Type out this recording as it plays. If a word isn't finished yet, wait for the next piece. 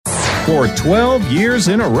for 12 years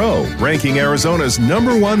in a row, ranking Arizona's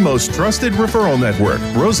 #1 most trusted referral network,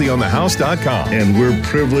 RosieOnTheHouse.com. And we're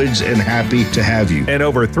privileged and happy to have you. And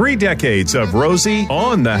over 3 decades of Rosie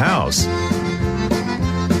on the House.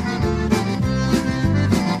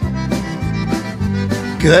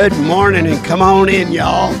 Good morning, and come on in,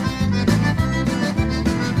 y'all.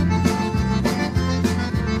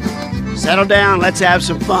 Settle down, let's have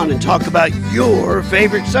some fun and talk about your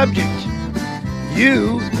favorite subject.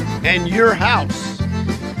 You and your house,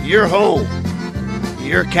 your home,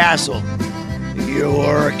 your castle,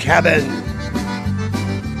 your cabin.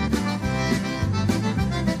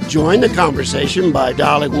 Join the conversation by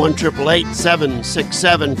dialing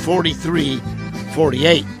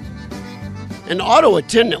 1-888-767-4348. An auto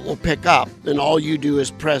attendant will pick up, and all you do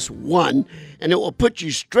is press 1, and it will put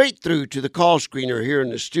you straight through to the call screener here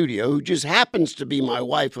in the studio, who just happens to be my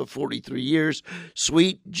wife of 43 years,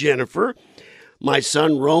 sweet Jennifer, my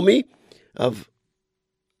son Romy of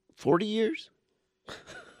 40 years?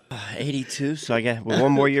 82, so I got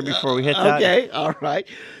one more year before we hit that. Okay, all right.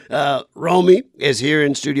 Romy is here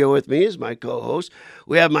in studio with me as my co-host.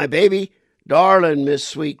 We have my baby, darling Miss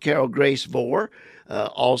Sweet Carol Grace Vore,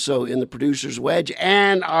 also in the producer's wedge,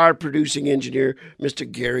 and our producing engineer,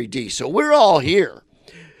 Mr. Gary D. So we're all here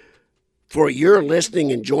for your listening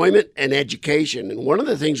enjoyment and education. And one of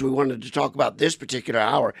the things we wanted to talk about this particular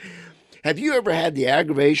hour, have you ever had the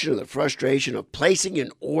aggravation or the frustration of placing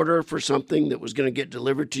an order for something that was going to get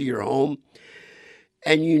delivered to your home,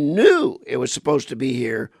 and you knew it was supposed to be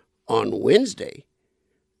here on Wednesday,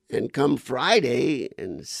 and come Friday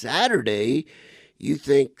and Saturday, you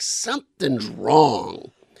think something's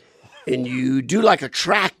wrong, and you do like a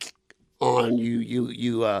track on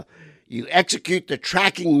you execute the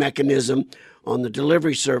tracking mechanism on the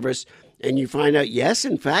delivery service, and you find out, yes,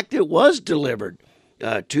 in fact, it was delivered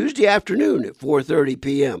Tuesday afternoon at 4:30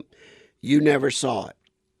 p.m. You never saw it.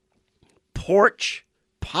 Porch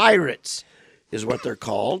pirates is what they're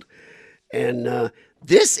called, and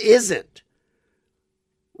this isn't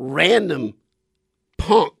random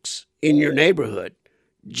punks in your neighborhood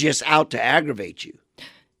just out to aggravate you.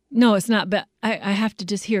 No, it's not. But I have to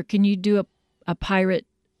just hear, can you do a pirate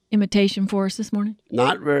imitation for us this morning?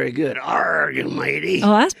 Not very good. Arg, lady.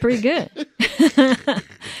 Oh, that's pretty good.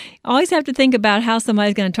 Always have to think about how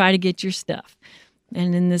somebody's going to try to get your stuff.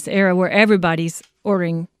 And in this era where everybody's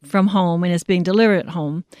ordering from home and it's being delivered at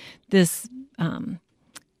home, this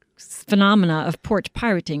phenomena of porch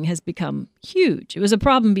pirating has become huge. It was a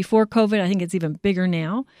problem before COVID. I think it's even bigger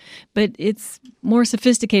now, but it's more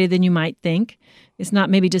sophisticated than you might think. It's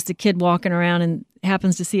not maybe just a kid walking around and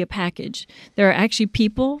happens to see a package. There are actually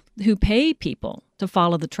people who pay people to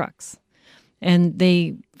follow the trucks, and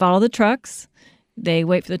they follow the trucks. They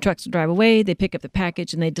wait for the trucks to drive away. They pick up the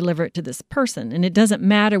package and they deliver it to this person. And it doesn't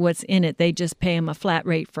matter what's in it. They just pay them a flat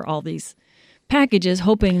rate for all these packages,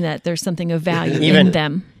 hoping that there's something of value in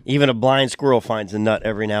them. Even a blind squirrel finds a nut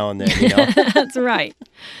every now and then, you know? That's right.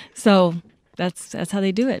 So that's how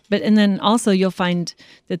they do it. And then also you'll find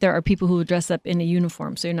that there are people who will dress up in a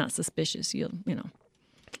uniform, so you're not suspicious. You know.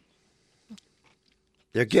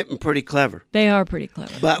 They're getting pretty clever. They are pretty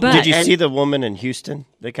clever. But did you see the woman in Houston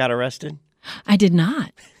that got arrested? I did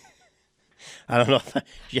not. I don't know.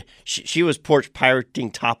 She was porch pirating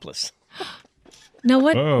topless. No,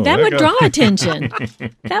 what? That would draw attention.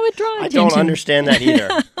 That would draw attention. I don't understand that either.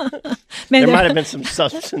 There might have been some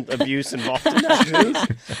substance abuse involved in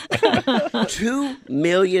that. 2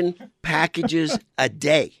 million packages a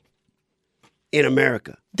day in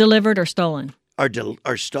America. Delivered or stolen? Are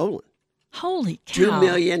stolen. Holy cow. 2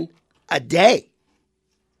 million a day.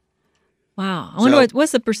 Wow. I wonder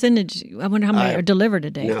what's the percentage? I wonder how many are delivered a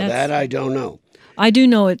day. Now, that I don't know. I do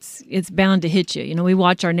know it's bound to hit you. You know, we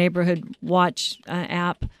watch our neighborhood watch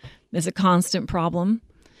app. There's a constant problem.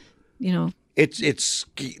 You know, it's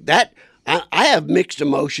that I have mixed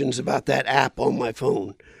emotions about that app on my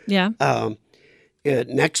phone. Yeah.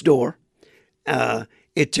 Next door,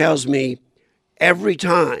 it tells me every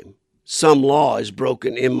time some law is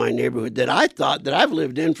broken in my neighborhood that I thought that I've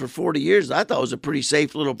lived in for 40 years. I thought it was a pretty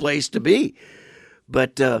safe little place to be,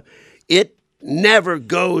 but it never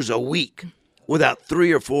goes a week without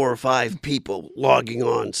 3 or 4 or 5 people logging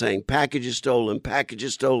on saying packages stolen,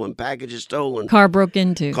 packages stolen, packages stolen. Car broke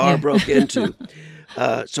into. Broke into.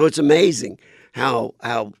 So it's amazing how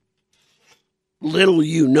little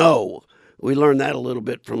you know. We learned that a little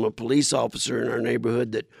bit from a police officer in our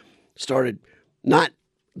neighborhood that started not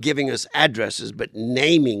giving us addresses, but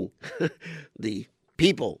naming the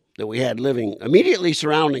people that we had living immediately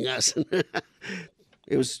surrounding us.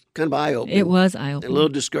 It was kind of eye-opening. It was eye-opening. A little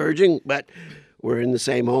discouraging, but we're in the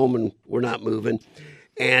same home and we're not moving.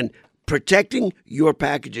 And protecting your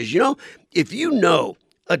packages. If you know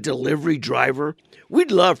a delivery driver,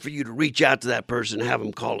 we'd love for you to reach out to that person and have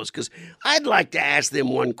them call us, because I'd like to ask them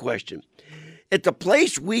one question. At the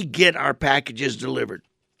place we get our packages delivered,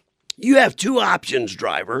 you have two options,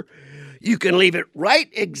 driver. You can leave it right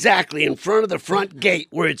exactly in front of the front gate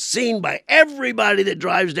where it's seen by everybody that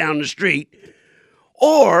drives down the street,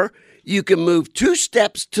 or you can move 2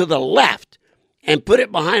 steps to the left and put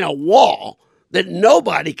it behind a wall that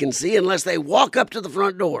nobody can see unless they walk up to the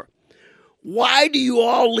front door. Why do you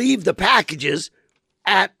all leave the packages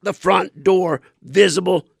at the front door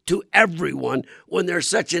visible to everyone when there's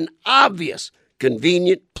such an obvious,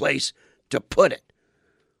 convenient place to put it?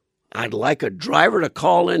 I'd like a driver to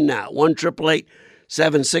call in now,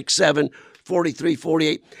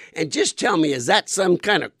 1-888-767-4348, and just tell me, is that some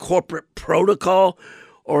kind of corporate protocol,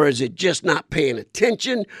 or is it just not paying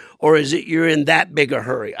attention, or is it you're in that big a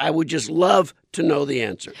hurry? I would just love to know the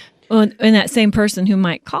answer. Well, and that same person who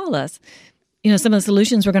might call us, some of the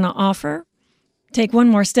solutions we're going to offer, take one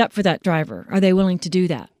more step for that driver. Are they willing to do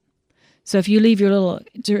that? So if you leave your little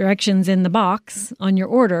directions in the box on your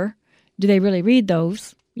order, do they really read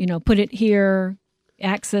those? Put it here,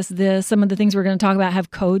 access this. Some of the things we're going to talk about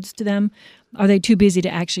have codes to them. Are they too busy to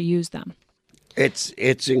actually use them?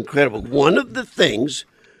 It's incredible. One of the things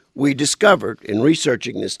we discovered in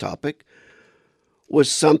researching this topic was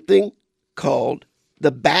something called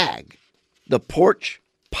the bag, the Porch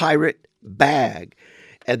Pirate bag.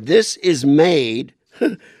 And this is made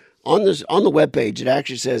on the webpage. It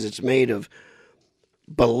actually says it's made of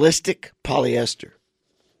ballistic polyester.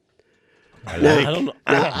 I don't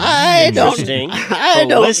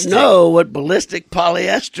know what ballistic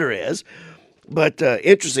polyester is, but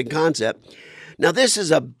interesting concept. Now, this is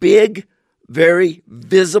a big, very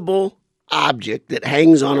visible object that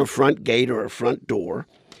hangs on a front gate or a front door.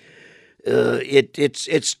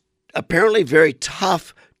 It's apparently very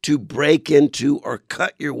tough to break into or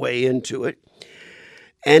cut your way into it,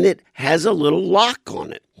 and it has a little lock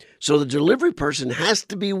on it. So the delivery person has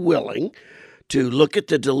to be willing to look at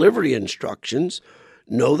the delivery instructions,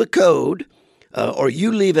 know the code, or you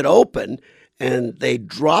leave it open and they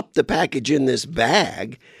drop the package in this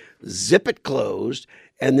bag, zip it closed,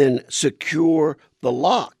 and then secure the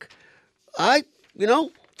lock.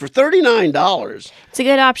 For $39. It's a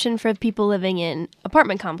good option for people living in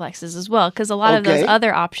apartment complexes as well, because a lot of those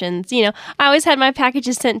other options, I always had my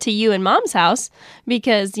packages sent to you and Mom's house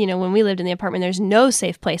because, when we lived in the apartment, there's no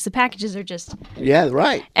safe place. The packages are just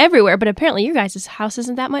everywhere. But apparently your guys' house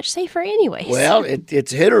isn't that much safer anyways. Well,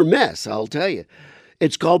 it's hit or miss, I'll tell you.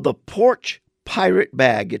 It's called the Porch Pirate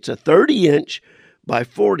bag. It's a 30-inch by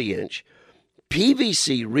 40-inch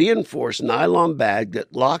PVC reinforced nylon bag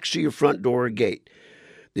that locks to your front door or gate.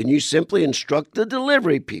 Then you simply instruct the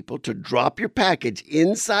delivery people to drop your package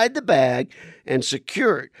inside the bag and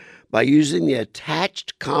secure it by using the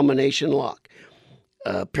attached combination lock.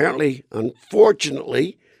 Apparently,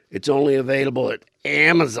 unfortunately, it's only available at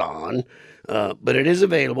Amazon, but it is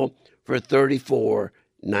available for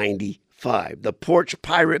 $34.95. The Porch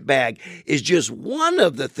Pirate bag is just one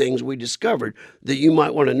of the things we discovered that you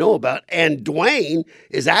might want to know about. And Dwayne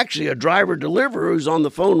is actually a driver deliverer who's on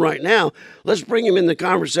the phone right now. Let's bring him in the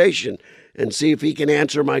conversation and see if he can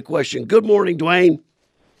answer my question. Good morning, Dwayne.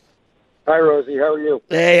 Hi, Rosie. How are you?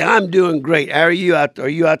 Hey, I'm doing great. How are you out? Are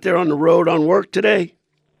you out there on the road on work today?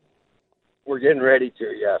 We're getting ready to,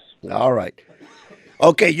 yes. All right.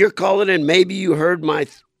 Okay, you're calling in. Maybe you heard my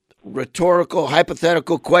rhetorical,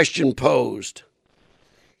 hypothetical question posed.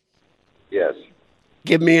 Yes.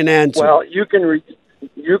 Give me an answer. Well, you can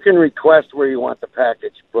request where you want the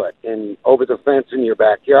package put, over the fence in your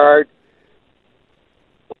backyard.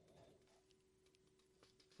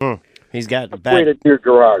 He's got the back. Put it in your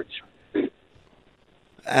garage.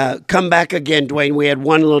 Come back again, Dwayne. We had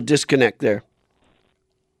one little disconnect there.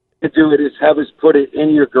 To do it is have us put it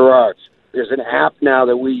in your garage. There's an app now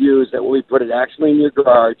that we use that we put it actually in your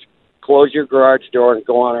garage, close your garage door, and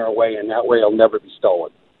go on our way, and that way it'll never be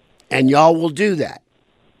stolen. And y'all will do that?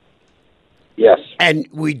 Yes. And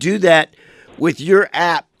we do that with your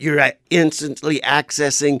app. You're instantly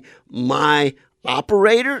accessing My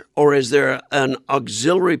Operator, or is there an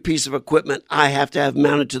auxiliary piece of equipment I have to have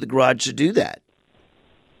mounted to the garage to do that?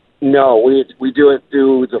 No, we do it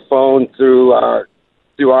through the phone, through our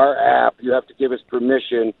app. You have to give us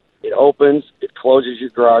permission. It opens, it closes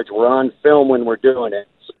your garage. We're on film when we're doing it.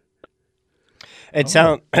 It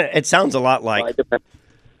sounds a lot like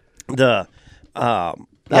the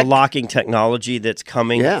locking technology that's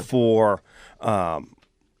coming for that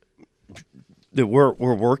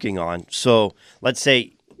we're working on. So let's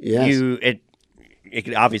say it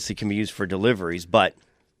obviously can be used for deliveries, but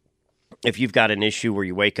if you've got an issue where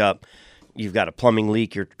you wake up, you've got a plumbing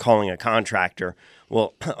leak, you're calling a contractor.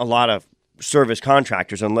 Well, a lot of service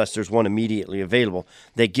contractors, unless there's one immediately available,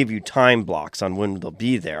 they give you time blocks on when they'll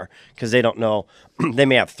be there because they don't know. They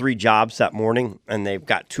may have 3 jobs that morning and they've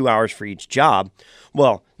got 2 hours for each job.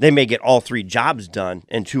 Well, they may get all 3 jobs done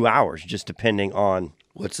in 2 hours, just depending on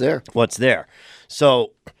what's there.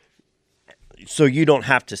 So you don't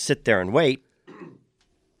have to sit there and wait.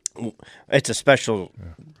 It's a special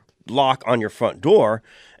lock on your front door,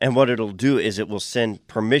 and what it'll do is it will send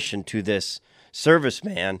permission to this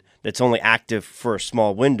serviceman that's only active for a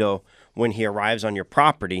small window when he arrives on your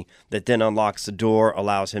property, that then unlocks the door,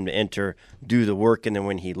 allows him to enter, do the work, and then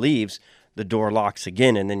when he leaves, the door locks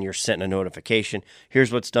again, and then you're sent a notification.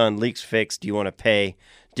 Here's what's done, leaks fixed. Do you want to pay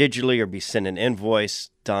digitally or be sent an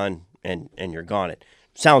invoice? Done, and you're gone. It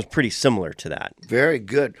sounds pretty similar to that. Very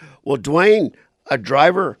good. Well, Dwayne, a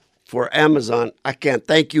driver for Amazon, I can't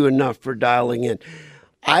thank you enough for dialing in.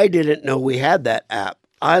 I didn't know we had that app.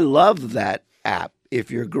 I love that app. If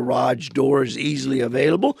your garage door is easily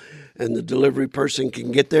available and the delivery person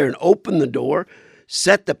can get there and open the door,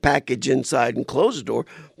 set the package inside and close the door,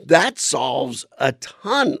 that solves a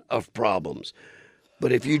ton of problems.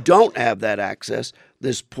 But if you don't have that access,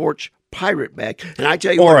 this porch pirate bag, and I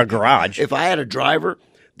tell you or a garage. If I had a driver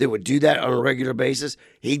that would do that on a regular basis,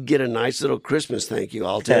 he'd get a nice little Christmas thank you,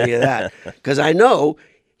 I'll tell you that. Because I know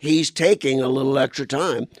he's taking a little extra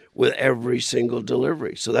time with every single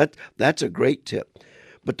delivery. So that's a great tip.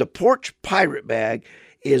 But the porch pirate bag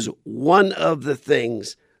is one of the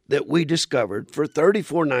things that we discovered for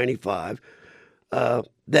 $34.95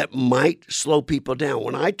 that might slow people down.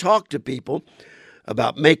 When I talk to people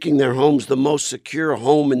about making their homes the most secure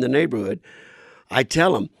home in the neighborhood, I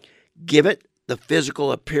tell them, give it the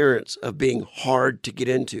physical appearance of being hard to get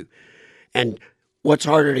into. And what's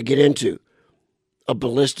harder to get into? A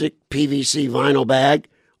ballistic PVC vinyl bag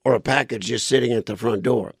or a package just sitting at the front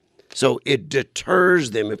door. So it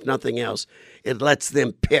deters them, if nothing else. It lets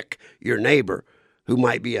them pick your neighbor who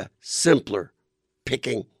might be a simpler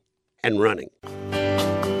picking and running.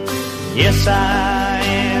 Yes, I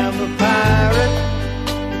am a pirate,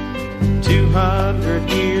 200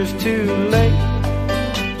 years too late.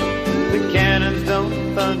 The cannons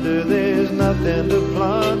don't thunder, there's nothing to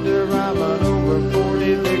plunder. I'm an over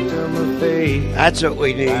 40 victim of fate. That's what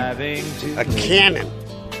we need, a cannon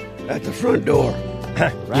at the front door.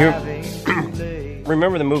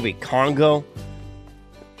 Remember the movie Congo?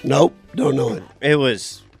 Nope, don't know it. It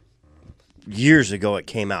was years ago it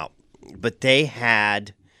came out. But they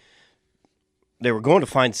were going to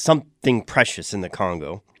find something precious in the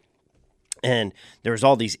Congo. And there was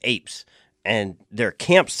all these apes. And their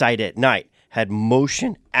campsite at night had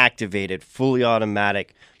motion-activated, fully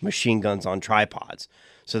automatic machine guns on tripods.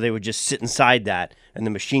 So they would just sit inside that, and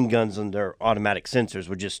the machine guns and their automatic sensors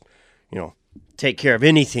would just, take care of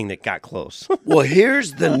anything that got close. Well,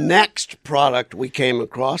 here's the next product we came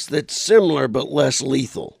across that's similar but less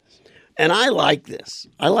lethal. And I like this.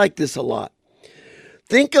 I like this a lot.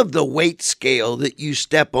 Think of the weight scale that you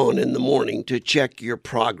step on in the morning to check your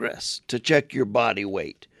progress, to check your body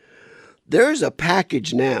weight. There's a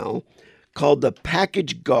package now called the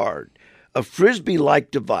Package Guard, a Frisbee-like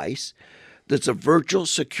device that's a virtual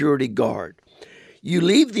security guard. You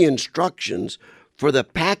leave the instructions for the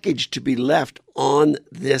package to be left on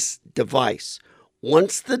this device.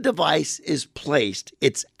 Once the device is placed,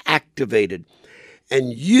 it's activated,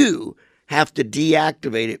 and you have to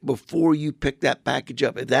deactivate it before you pick that package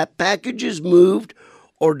up. If that package is moved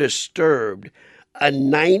or disturbed, a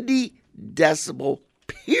 90 decibel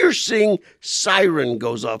piercing siren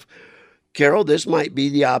goes off. Carol, this might be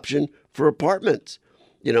the option for apartments.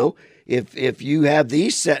 If you have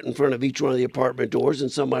these set in front of each one of the apartment doors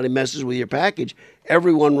and somebody messes with your package,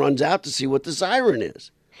 everyone runs out to see what the siren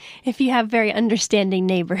is. If you have very understanding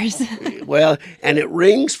neighbors. Well, and it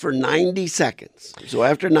rings for 90 seconds. So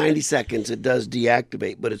after 90 seconds, it does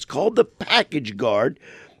deactivate. But it's called the Package Guard.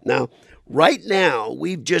 Now, right now,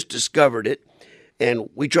 we've just discovered it. And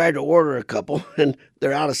we tried to order a couple, and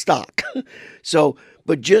they're out of stock.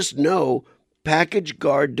 But just know, Package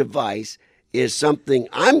Guard device is something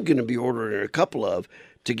I'm going to be ordering a couple of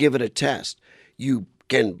to give it a test. You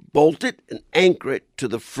can bolt it and anchor it to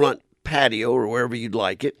the front patio or wherever you'd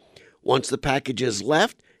like it. Once the package is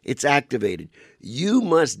left, it's activated. You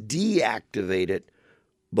must deactivate it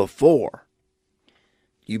before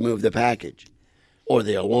you move the package, or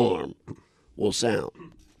the alarm will sound.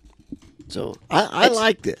 So I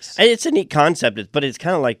like this. It's a neat concept, but it's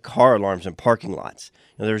kind of like car alarms in parking lots.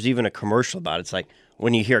 There's even a commercial about it. It's like,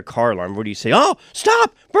 when you hear a car alarm, what do you say? Oh,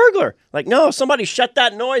 stop, burglar! Like, no, somebody shut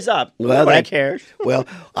that noise up. Well, Nobody cares. Well,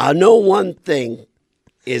 I know one thing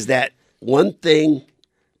is that one thing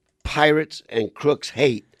pirates and crooks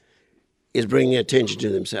hate is bringing attention to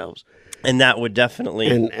themselves. And that would definitely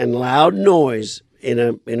And loud noise in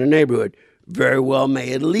a neighborhood very well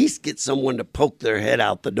may at least get someone to poke their head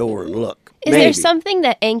out the door and look. Is there something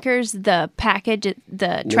that anchors the package,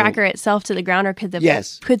 the tracker itself to the ground, or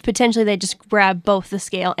could potentially they just grab both the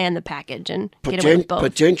scale and the package and get away with both?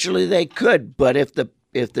 Potentially they could, but if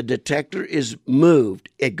the detector is moved,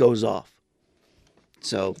 it goes off.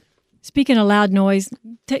 So, speaking of loud noise,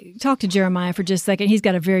 talk to Jeremiah for just a second. He's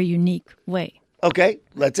got a very unique way. Okay,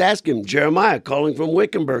 let's ask him. Jeremiah calling from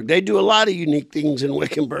Wickenburg. They do a lot of unique things in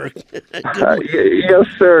Wickenburg. Yes,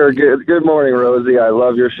 sir. Good morning, Rosie. I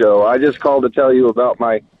love your show. I just called to tell you about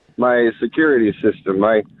my security system.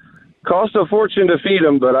 I cost a fortune to feed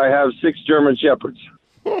them, but I have 6 German Shepherds.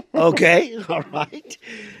 Okay, all right.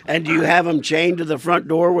 And do you have them chained to the front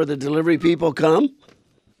door where the delivery people come?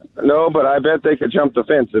 No, but I bet they could jump the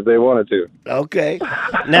fence if they wanted to. Okay.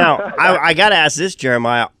 Now, I got to ask this,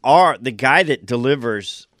 Jeremiah. The guy that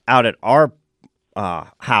delivers out at our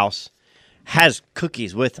house has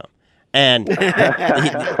cookies with him. And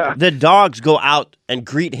the dogs go out and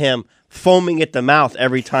greet him, foaming at the mouth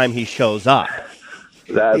every time he shows up.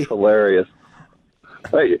 That's hilarious.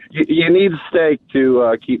 You need steak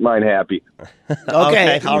to keep mine happy.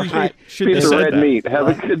 Okay, all right. Piece of red meat. Have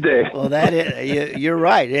a good day. Well, you're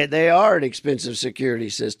right. They are an expensive security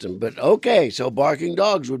system. But okay, so barking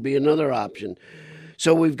dogs would be another option.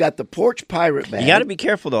 So we've got the porch pirate bag. You got to be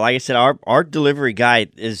careful, though. Like I said, our delivery guy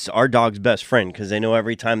is our dog's best friend because they know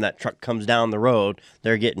every time that truck comes down the road,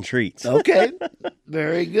 they're getting treats. Okay,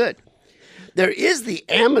 very good. There is the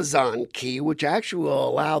Amazon key, which actually will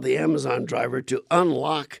allow the Amazon driver to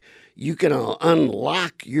unlock. You can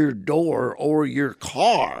unlock your door or your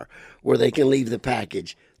car where they can leave the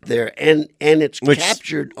package there, and it's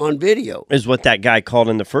captured on video. Is what that guy called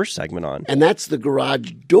in the first segment on. And that's the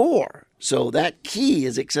garage door. So that key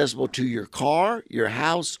is accessible to your car, your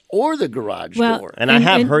house, or the garage door. And I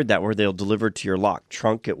have heard that where they'll deliver to your locked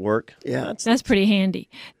trunk at work. Yeah, that's pretty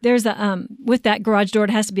handy. There's a with that garage door,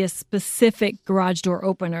 it has to be a specific garage door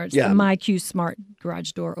opener. It's the MyQ Smart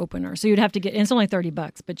garage door opener. So you'd have to get. And it's only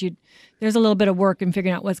 $30, but there's a little bit of work in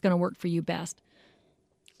figuring out what's going to work for you best.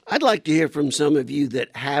 I'd like to hear from some of you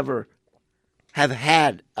that have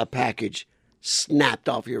had a package snapped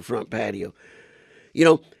off your front patio. You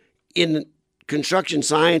know, in construction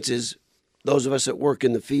sciences, those of us that work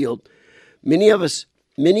in the field,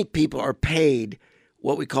 many people are paid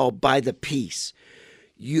what we call by the piece.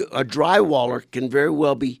 A drywaller can very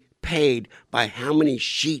well be paid by how many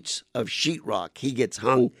sheets of sheetrock he gets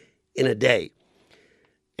hung in a day.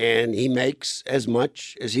 And he makes as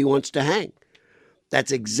much as he wants to hang.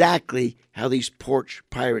 That's exactly how these porch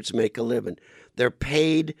pirates make a living. They're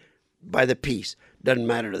paid by the piece. Doesn't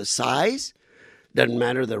matter the size. Doesn't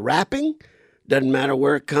matter the wrapping, doesn't matter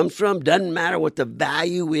where it comes from, doesn't matter what the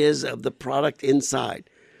value is of the product inside.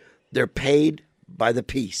 They're paid by the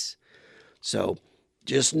piece. So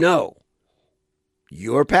just know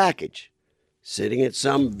your package sitting at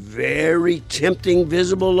some very tempting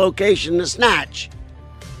visible location to snatch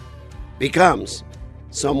becomes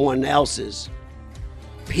someone else's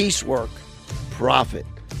piecework profit.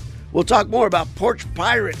 We'll talk more about porch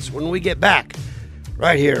pirates when we get back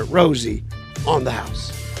right here at Rosie on the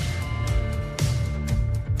House.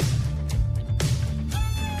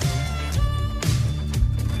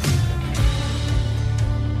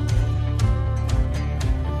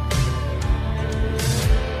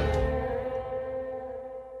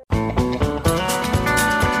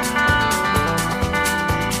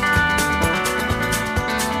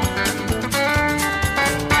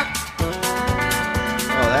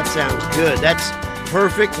 Oh, that sounds good. That's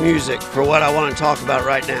perfect music for what I want to talk about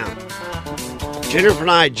right now. Jennifer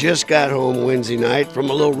and I just got home Wednesday night from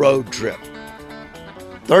a little road trip.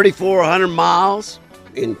 3,400 miles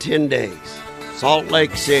in 10 days. Salt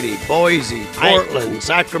Lake City, Boise, Portland,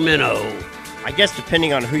 Sacramento. I guess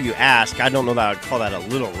depending on who you ask, I don't know that I'd call that a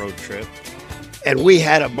little road trip. And we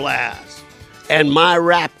had a blast. And my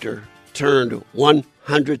Raptor turned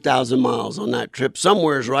 100,000 miles on that trip.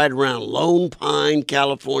 Somewhere's right around Lone Pine,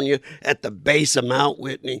 California, at the base of Mount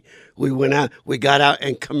Whitney. We got out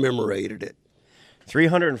and commemorated it.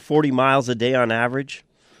 340 miles a day on average.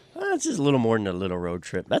 That's just a little more than a little road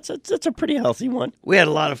trip. That's a pretty healthy one. We had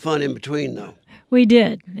a lot of fun in between, though. We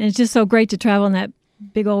did. And it's just so great to travel in that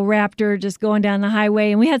big old Raptor just going down the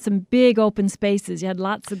highway. And we had some big open spaces. You had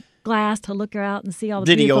lots of glass to look out and see all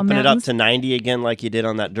the beautiful mountains. Did he open it up to 90 again like you did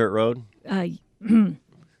on that dirt road?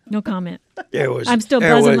 No comment. There I'm still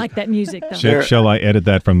buzzing like that music, though. Shall I edit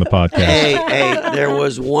that from the podcast? Hey, there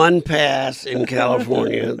was one pass in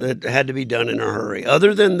California that had to be done in a hurry.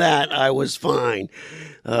 Other than that, I was fine.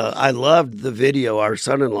 I loved the video our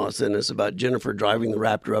son-in-law sent us about Jennifer driving the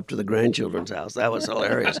Raptor up to the grandchildren's house. That was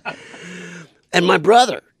hilarious. And my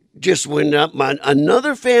brother just went up.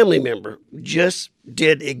 Another family member just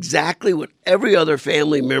did exactly what every other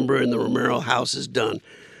family member in the Romero house has done.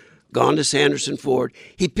 Gone to Sanderson Ford.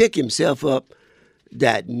 He picked himself up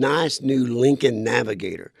that nice new Lincoln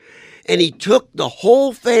Navigator. And he took the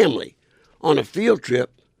whole family on a field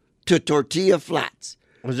trip to Tortilla Flats.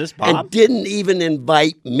 Was this Bob? And didn't even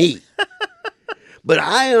invite me. But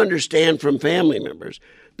I understand from family members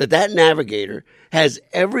that Navigator has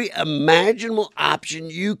every imaginable option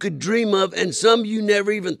you could dream of, and some you never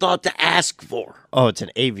even thought to ask for. Oh, it's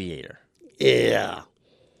an Aviator. Yeah.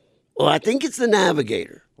 Well, I think it's the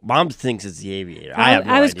Navigator. Mom thinks it's the Aviator.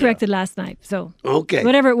 I was idea. corrected last night, so okay.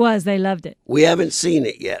 Whatever it was, they loved it. We haven't seen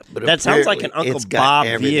it yet, but that sounds like an Uncle Bob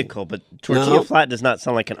vehicle. But Tortilla Flat does not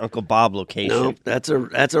sound like an Uncle Bob location. No, that's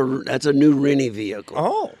a new Rennie vehicle.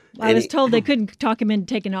 Oh, well, I was told they couldn't talk him into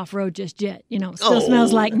taking off road just yet. Still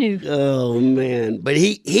smells like new. Oh man! But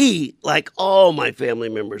he like all my family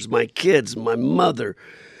members, my kids, my mother,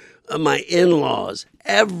 my in-laws,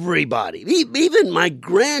 everybody, even my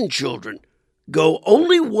grandchildren. Go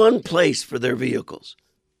only one place for their vehicles,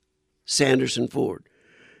 Sanderson Ford.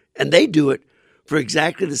 And they do it for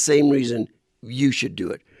exactly the same reason you should do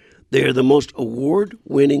it. They are the most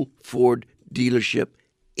award-winning Ford dealership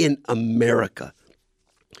in America.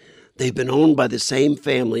 They've been owned by the same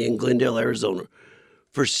family in Glendale, Arizona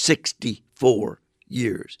for 64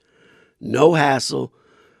 years. No hassle,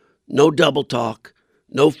 no double talk,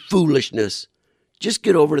 no foolishness. Just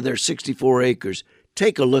get over to their 64 acres.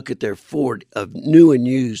 Take a look at their Ford of new and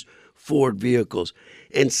used Ford vehicles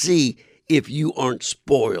and see if you aren't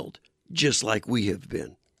spoiled just like we have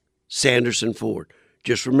been. Sanderson Ford.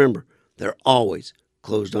 Just remember, they're always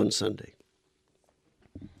closed on Sunday.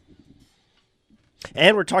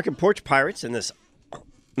 And we're talking Porch Pirates in this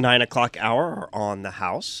 9 o'clock hour on the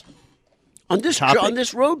house. On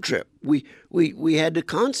this road trip, we had to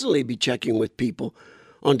constantly be checking with people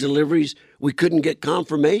on deliveries. We couldn't get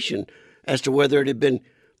confirmation as to whether it had been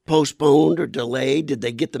postponed or delayed. Did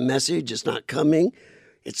they get the message it's not coming?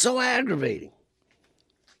 It's so aggravating.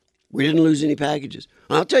 We didn't lose any packages.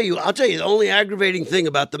 I'll tell you the only aggravating thing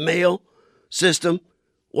about the mail system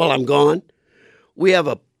while I'm gone, we have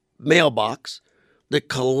a mailbox that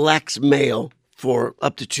collects mail for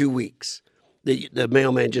up to 2 weeks. The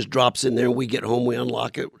mailman just drops in there and we get home, we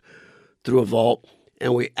unlock it through a vault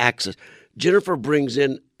and we access. Jennifer brings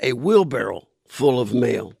in a wheelbarrow full of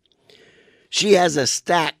mail. She has a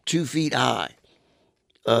stack 2 feet high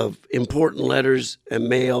of important letters and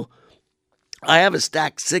mail. I have a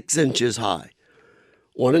stack 6 inches high.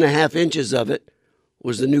 1.5 inches of it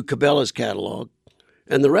was the new Cabela's catalog,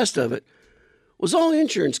 and the rest of it was all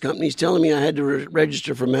insurance companies telling me I had to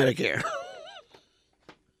register for Medicare.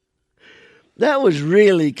 That was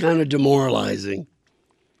really kind of demoralizing.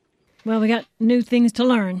 Well, we got new things to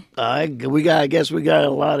learn. I guess we got a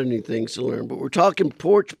lot of new things to learn, but we're talking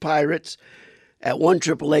Porch Pirates at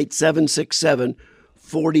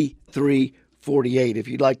 1-888-767-4348. If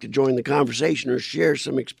you'd like to join the conversation or share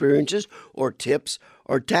some experiences or tips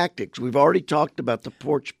or tactics. We've already talked about the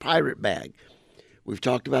Porch Pirate bag. We've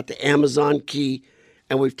talked about the Amazon key,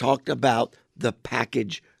 and we've talked about the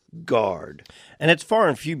package guard. And it's far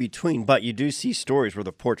and few between, but you do see stories where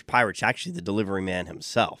the Porch Pirate's actually the delivery man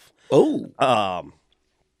himself. Oh.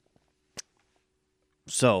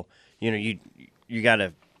 So, you got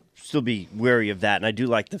to still be wary of that. And I do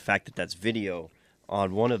like the fact that that's video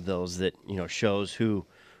on one of those that, shows who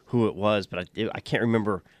it was. But I can't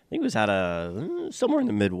remember. I think it was out of somewhere in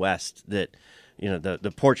the Midwest that,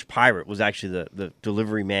 the Porch Pirate was actually the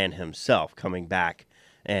delivery man himself coming back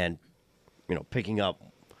and, picking up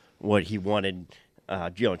what he wanted,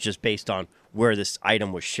 just based on where this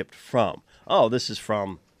item was shipped from. Oh, this is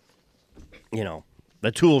from,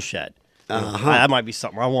 the tool shed. That might be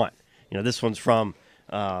something I want. This one's from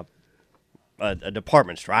a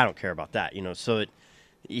department store. I don't care about that. So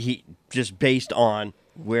he just based on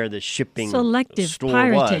where the shipping selective store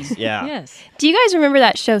pirating. Was. Yeah. Yes. Do you guys remember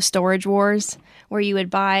that show Storage Wars, where you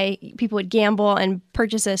would people would gamble and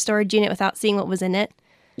purchase a storage unit without seeing what was in it?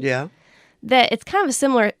 Yeah. That it's kind of a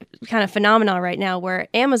similar kind of phenomenon right now where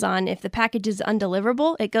Amazon, if the package is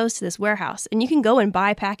undeliverable, it goes to this warehouse. And you can go and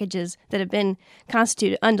buy packages that have been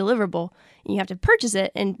constituted undeliverable. And you have to purchase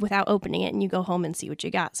it and without opening it, and you go home and see what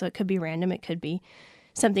you got. So it could be random. It could be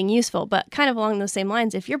something useful. But kind of along those same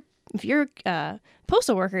lines, if you're if your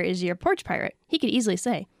postal worker is your porch pirate, he could easily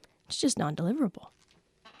say, it's just non-deliverable.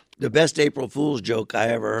 The best April Fool's joke I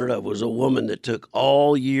ever heard of was a woman that took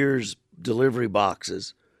all year's delivery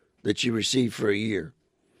boxes that she received for a year.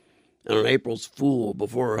 And on April's Fool,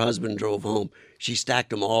 before her husband drove home, she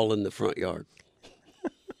stacked them all in the front yard.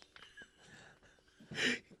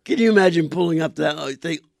 Can you imagine pulling up that? You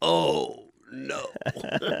think, oh, no.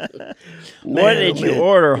 What did you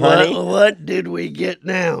order, honey? What did we get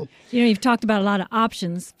now? You know, you've talked about a lot of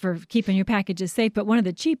options for keeping your packages safe, but one of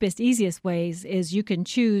the cheapest, easiest ways is you can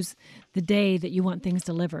choose the day that you want things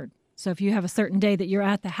delivered. So if you have a certain day that you're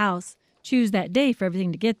at the house, choose that day for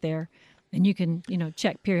everything to get there, and you can,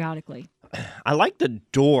 check periodically. I like the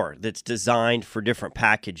door that's designed for different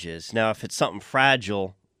packages. Now, if it's something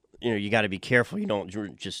fragile, you got to be careful. You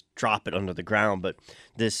don't just drop it under the ground. But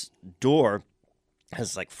this door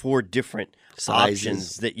has like 4 different sizes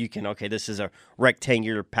options that you can, this is a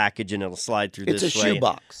rectangular package and it'll slide through this way. It's a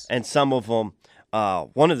shoebox. And some of them,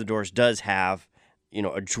 one of the doors does have,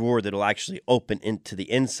 a drawer that'll actually open into the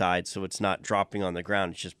inside so it's not dropping on the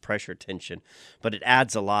ground. It's just pressure tension. But it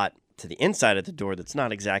adds a lot to the inside of the door that's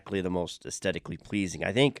not exactly the most aesthetically pleasing.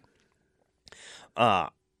 I think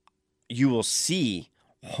you will see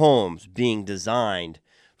homes being designed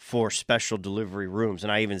for special delivery rooms,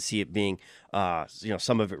 and I even see it being,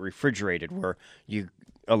 some of it refrigerated, where you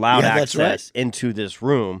allowed access into this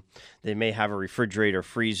room. They may have a refrigerator,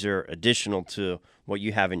 freezer additional to what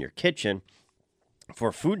you have in your kitchen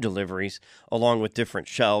for food deliveries, along with different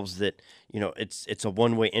shelves that, it's a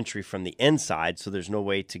one-way entry from the inside, so there's no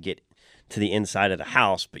way to get to the inside of the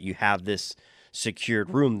house, but you have this secured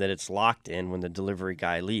room that it's locked in when the delivery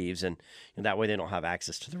guy leaves, and that way they don't have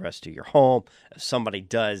access to the rest of your home. If somebody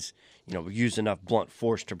does, use enough blunt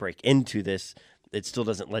force to break into this, it still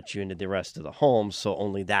doesn't let you into the rest of the home, so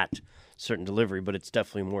only that certain delivery, but it's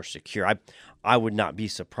definitely more secure. I would not be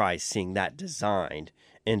surprised seeing that designed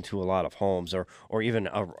into a lot of homes, or even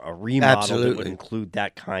a remodel that would include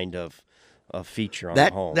that kind of feature on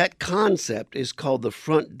the home. That concept is called the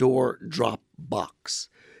front door drop box.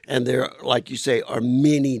 And there, like you say, are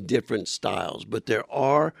many different styles, but there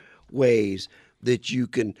are ways that you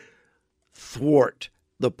can thwart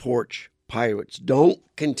the porch pirates. Don't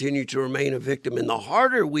continue to remain a victim. And the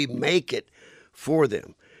harder we make it for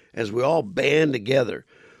them, as we all band together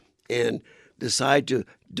and decide to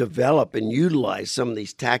develop and utilize some of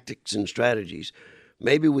these tactics and strategies,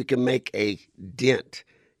 maybe we can make a dent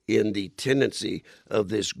in the tendency of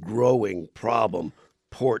this growing problem,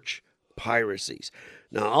 porch piracies.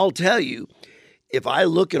 Now, I'll tell you, if I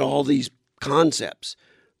look at all these concepts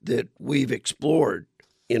that we've explored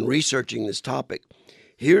in researching this topic,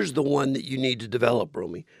 here's the one that you need to develop,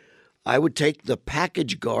 Romy. I would take the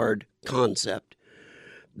package guard concept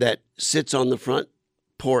that sits on the front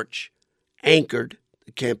porch, anchored,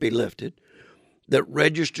 it can't be lifted, that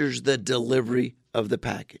registers the delivery of the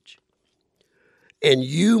package. And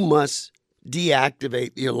you must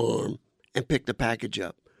deactivate the alarm and pick the package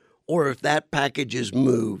up. Or if that package is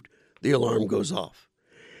moved, the alarm goes off.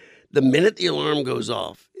 The minute the alarm goes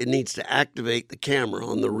off, it needs to activate the camera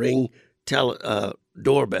on the Ring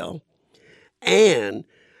doorbell. And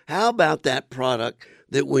how about that product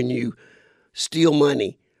that when you steal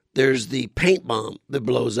money, there's the paint bomb that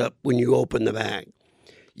blows up when you open the bag.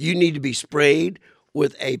 You need to be sprayed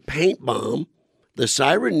with a paint bomb. The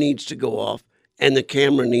siren needs to go off, and the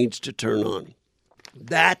camera needs to turn on.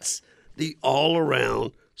 That's the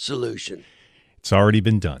all-around solution. It's already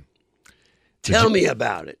been done. Tell me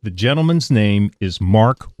about it. The gentleman's name is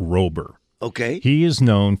Mark Rober. Okay. He is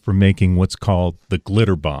known for making what's called the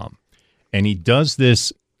glitter bomb. And he does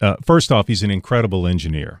this, first off, he's an incredible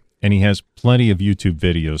engineer. And he has plenty of YouTube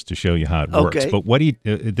videos to show you how it works. Okay.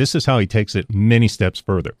 But this is how he takes it many steps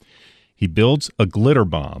further. He builds a glitter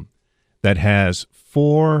bomb that has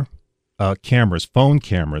 4 cameras, phone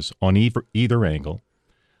cameras on either angle.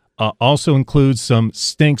 Also includes some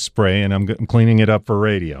stink spray, and I'm cleaning it up for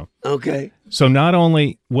radio. Okay. So not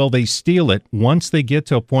only will they steal it, once they get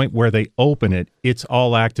to a point where they open it, it's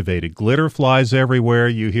all activated. Glitter flies everywhere.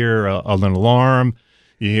 You hear an alarm.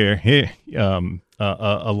 You hear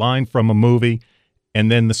a line from a movie,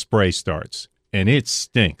 and then the spray starts, and it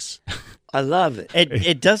stinks. I love it.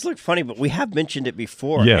 It does look funny, but we have mentioned it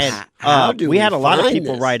before. Yes. And we had a lot of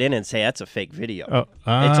people write in and say that's a fake video.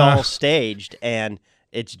 It's all staged, and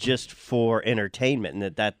it's just for entertainment,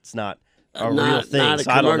 and that's not a real thing. Not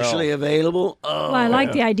so commercially available. Oh. Well, I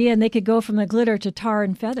like the idea, and they could go from the glitter to tar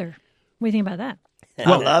and feather. What do you think about that?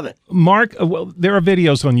 I love it. Mark, there are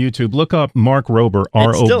videos on YouTube. Look up Mark Rober,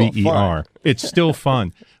 R-O-B-E-R. It's still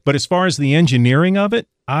fun. But as far as the engineering of it,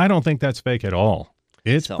 I don't think that's fake at all.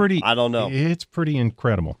 It's So, pretty. I don't know. It's pretty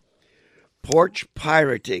incredible. Porch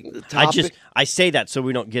pirating. The topic. I say that so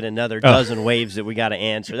we don't get another dozen waves that we got to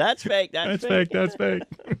answer. That's fake. That's fake. That's fake.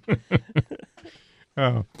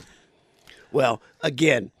 Oh. Well,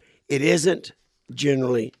 again, it isn't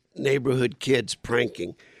generally neighborhood kids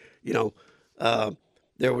pranking. You know,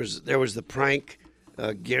 there was the prank.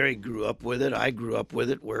 Gary grew up with it. I grew up with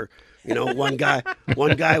it. Where one guy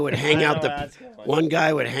would hang out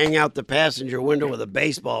the passenger window with a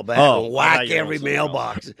baseball bat and whack every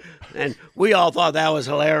mailbox, and we all thought that was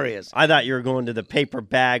hilarious. I thought you were going to the paper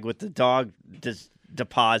bag with the dog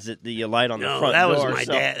deposit that you light on the front that door. was my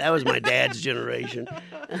dad. That was my dad's generation.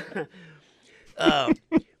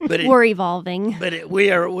 We're evolving. But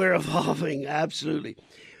we're evolving, absolutely.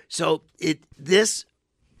 So this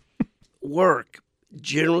work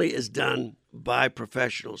generally is done by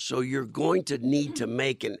professionals. So you're going to need to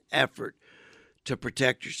make an effort to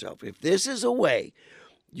protect yourself. If this is a way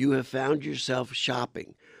you have found yourself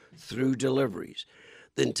shopping through deliveries,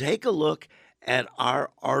 then take a look at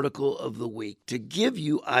our article of the week to give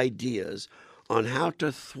you ideas on how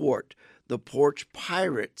to thwart the porch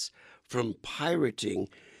pirates from pirating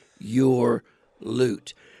your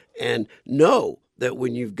loot. And know that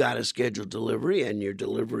when you've got a scheduled delivery and your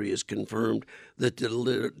delivery is confirmed, that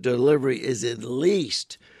the delivery is at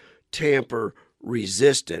least tamper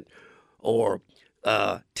resistant or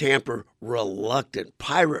tamper reluctant,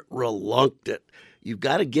 pirate reluctant. You've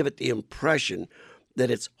got to give it the impression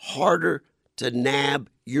that it's harder to nab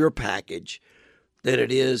your package than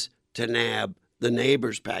it is to nab the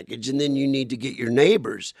neighbor's package. And then you need to get your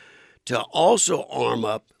neighbors to also arm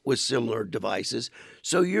up with similar devices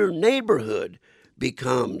so your neighborhood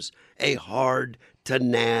becomes a hard to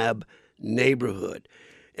nab neighborhood.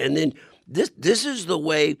 And then this is the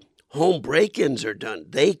way home break-ins are done.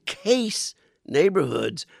 They case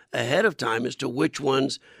neighborhoods ahead of time as to which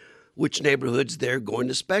neighborhoods they're going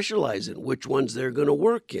to specialize in, which ones they're going to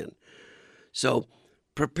work in. So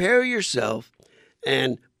prepare yourself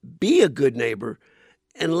and be a good neighbor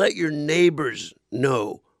and let your neighbors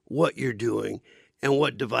know what you're doing and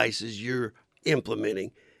what devices you're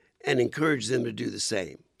implementing, and encourage them to do the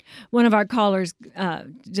same. One of our callers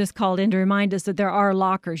just called in to remind us that there are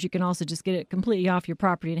lockers. You can also just get it completely off your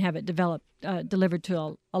property and have it delivered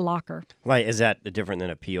to a locker. Right. Is that different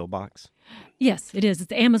than a P.O. box? Yes, it is.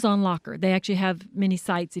 It's Amazon Locker. They actually have many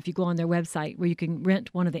sites, if you go on their website, where you can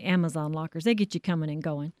rent one of the Amazon lockers. They get you coming and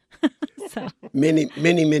going. So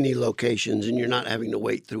Many locations, and you're not having to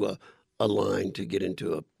wait through a line to get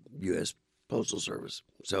into a U.S. Postal Service.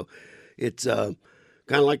 So it's kind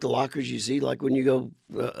of like the lockers you see, like when you go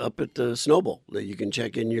up at the Snowball, that you can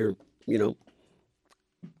check in your,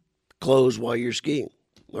 clothes while you're skiing,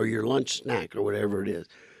 or your lunch snack, or whatever it is.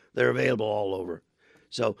 They're available all over.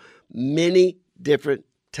 So many different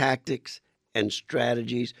tactics and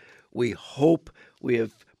strategies. We hope we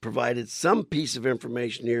have provided some piece of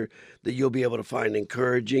information here that you'll be able to find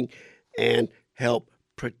encouraging and help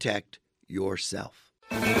protect yourself.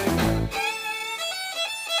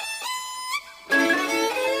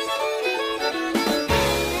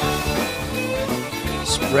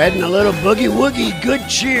 Spreading a little boogie-woogie good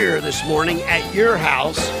cheer this morning at your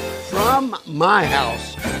house from my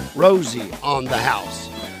house, Rosie on the House,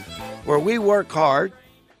 where we work hard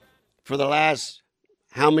for the last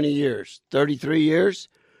how many years? 33 years?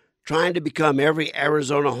 Trying to become every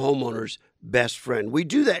Arizona homeowner's best friend. We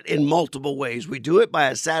do that in multiple ways. We do it by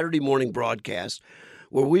a Saturday morning broadcast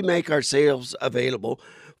where we make ourselves available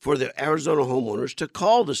for the Arizona homeowners to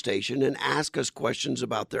call the station and ask us questions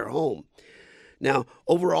about their home. Now,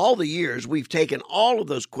 over all the years, we've taken all of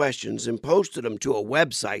those questions and posted them to a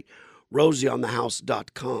website,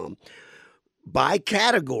 rosieonthehouse.com, by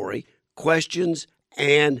category, questions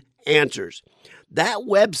and answers. That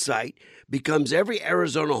website becomes every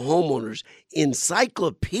Arizona homeowner's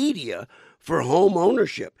encyclopedia for home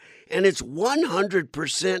ownership, and it's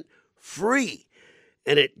 100% free.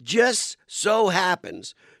 And it just so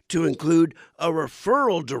happens to include a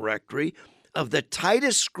referral directory of the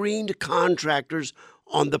tightest screened contractors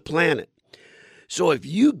on the planet. So if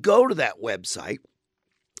you go to that website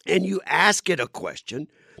and you ask it a question,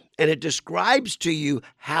 and it describes to you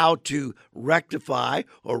how to rectify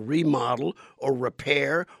or remodel or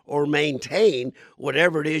repair or maintain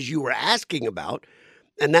whatever it is you were asking about,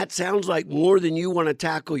 and that sounds like more than you want to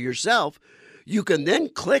tackle yourself, you can then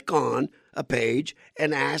click on a page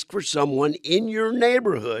and ask for someone in your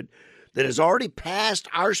neighborhood that has already passed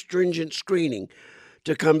our stringent screening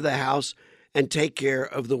to come to the house and take care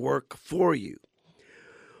of the work for you.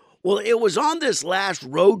 Well, it was on this last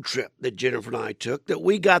road trip that Jennifer and I took that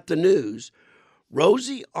we got the news.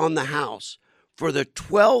 Rosie on the House for the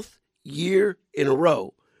 12th year in a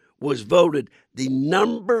row, was voted the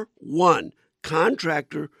 #1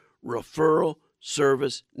 contractor referral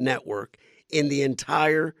service network in the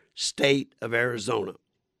entire state of Arizona.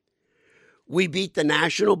 We beat the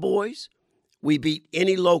national boys. We beat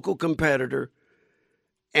any local competitor.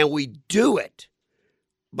 And we do it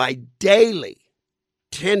by daily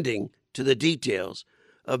tending to the details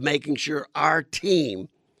of making sure our team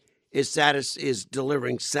is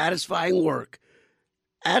delivering satisfying work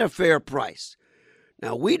at a fair price.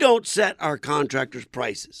 Now, we don't set our contractors'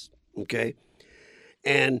 prices, okay?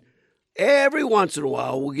 And every once in a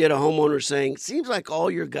while, we'll get a homeowner saying, seems like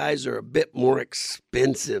all your guys are a bit more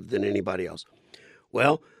expensive than anybody else.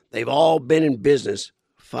 Well, they've all been in business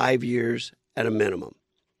 5 years at a minimum,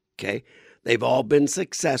 okay? They've all been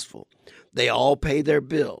successful. They all pay their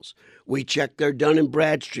bills. We check their Dun &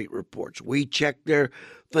 Bradstreet reports. We check their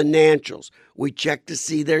financials. We check to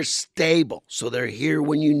see they're stable, so they're here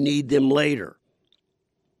when you need them later.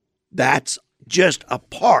 That's just a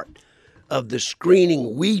part of the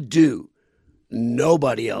screening we do.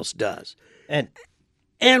 Nobody else does. And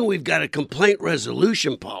we've got a complaint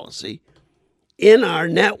resolution policy in our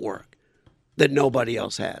network that nobody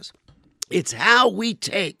else has. It's how we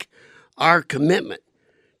take our commitment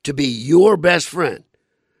to be your best friend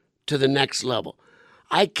to the next level.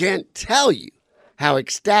 I can't tell you how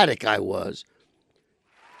ecstatic I was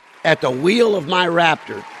at the wheel of my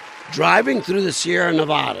Raptor driving through the Sierra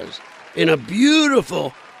Nevadas in a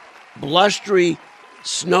beautiful, blustery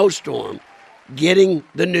snowstorm, getting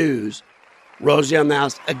the news Rosie on the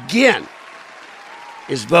House again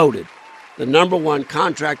is voted the #1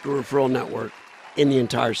 contractor referral network in the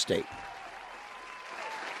entire state.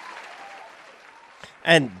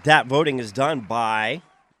 And that voting is done by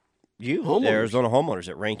you, homeowners. The Arizona homeowners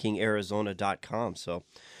at rankingarizona.com. So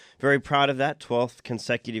very proud of that. 12th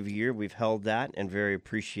consecutive year we've held that and very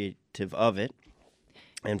appreciative of it.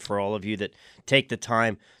 And for all of you that take the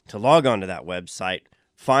time to log onto that website,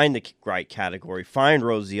 find the right category, find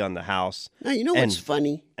Rosie on the House. Now, you know what's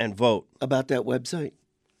funny and vote about that website?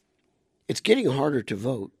 It's getting harder to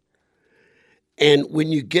vote. And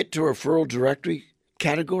when you get to referral directory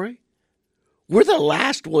category, we're the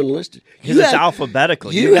last one listed. Because it's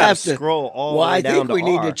alphabetical. You have to scroll all the way down to I think we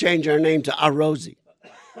need to change our name to Rosie.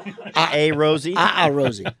 Rosie? Rosie.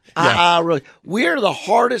 Rosie. We're the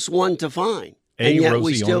hardest one to find. And yet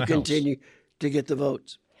we still continue to get the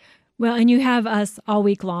votes. Well, and you have us all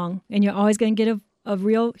week long, and you're always going to get a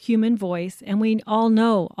real human voice, and we all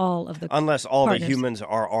know all of the Unless all partners. the humans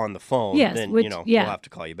are on the phone, yes, then we'll have to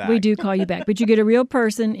call you back. We do call you back, but you get a real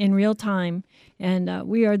person in real time, and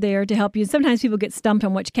we are there to help you. Sometimes people get stumped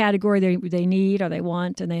on which category they need or they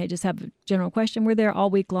want, and they just have a general question. We're there all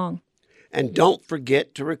week long. And don't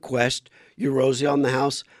forget to request your Rosie on the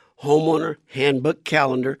House homeowner handbook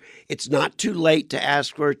calendar. It's not too late to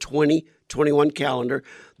ask for a 2021 calendar.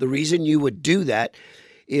 The reason you would do that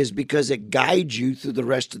is because it guides you through the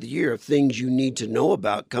rest of the year of things you need to know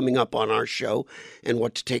about coming up on our show and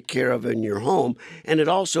what to take care of in your home. And it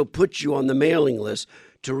also puts you on the mailing list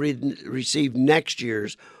to receive next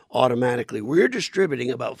year's automatically. We're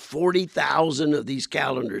distributing about 40,000 of these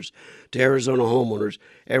calendars to Arizona homeowners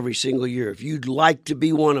every single year. If you'd like to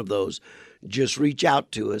be one of those, just reach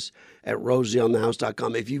out to us at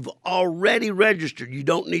rosieonthehouse.com. If you've already registered, you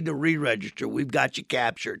don't need to re-register. We've got you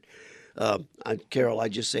captured. Carol, I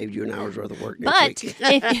just saved you an hour's worth of work next week.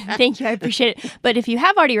 Thank you. I appreciate it. But if you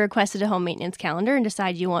have already requested a home maintenance calendar and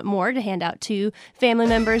decide you want more to hand out to family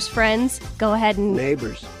members, friends, go ahead and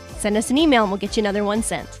neighbors. Send us an email and we'll get you another 1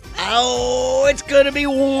 cent. Oh, it's going to be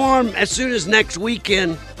warm. As soon as next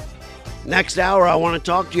weekend, next hour, I want to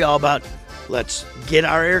talk to y'all about let's get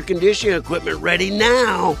our air conditioning equipment ready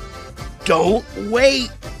now. Don't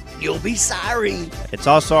wait. You'll be sorry. It's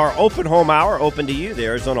also our open home hour, open to you, the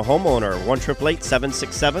Arizona homeowner,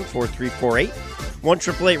 1-888-767-4348,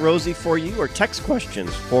 1-888-ROSIE for you, or text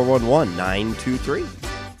questions, 411-923.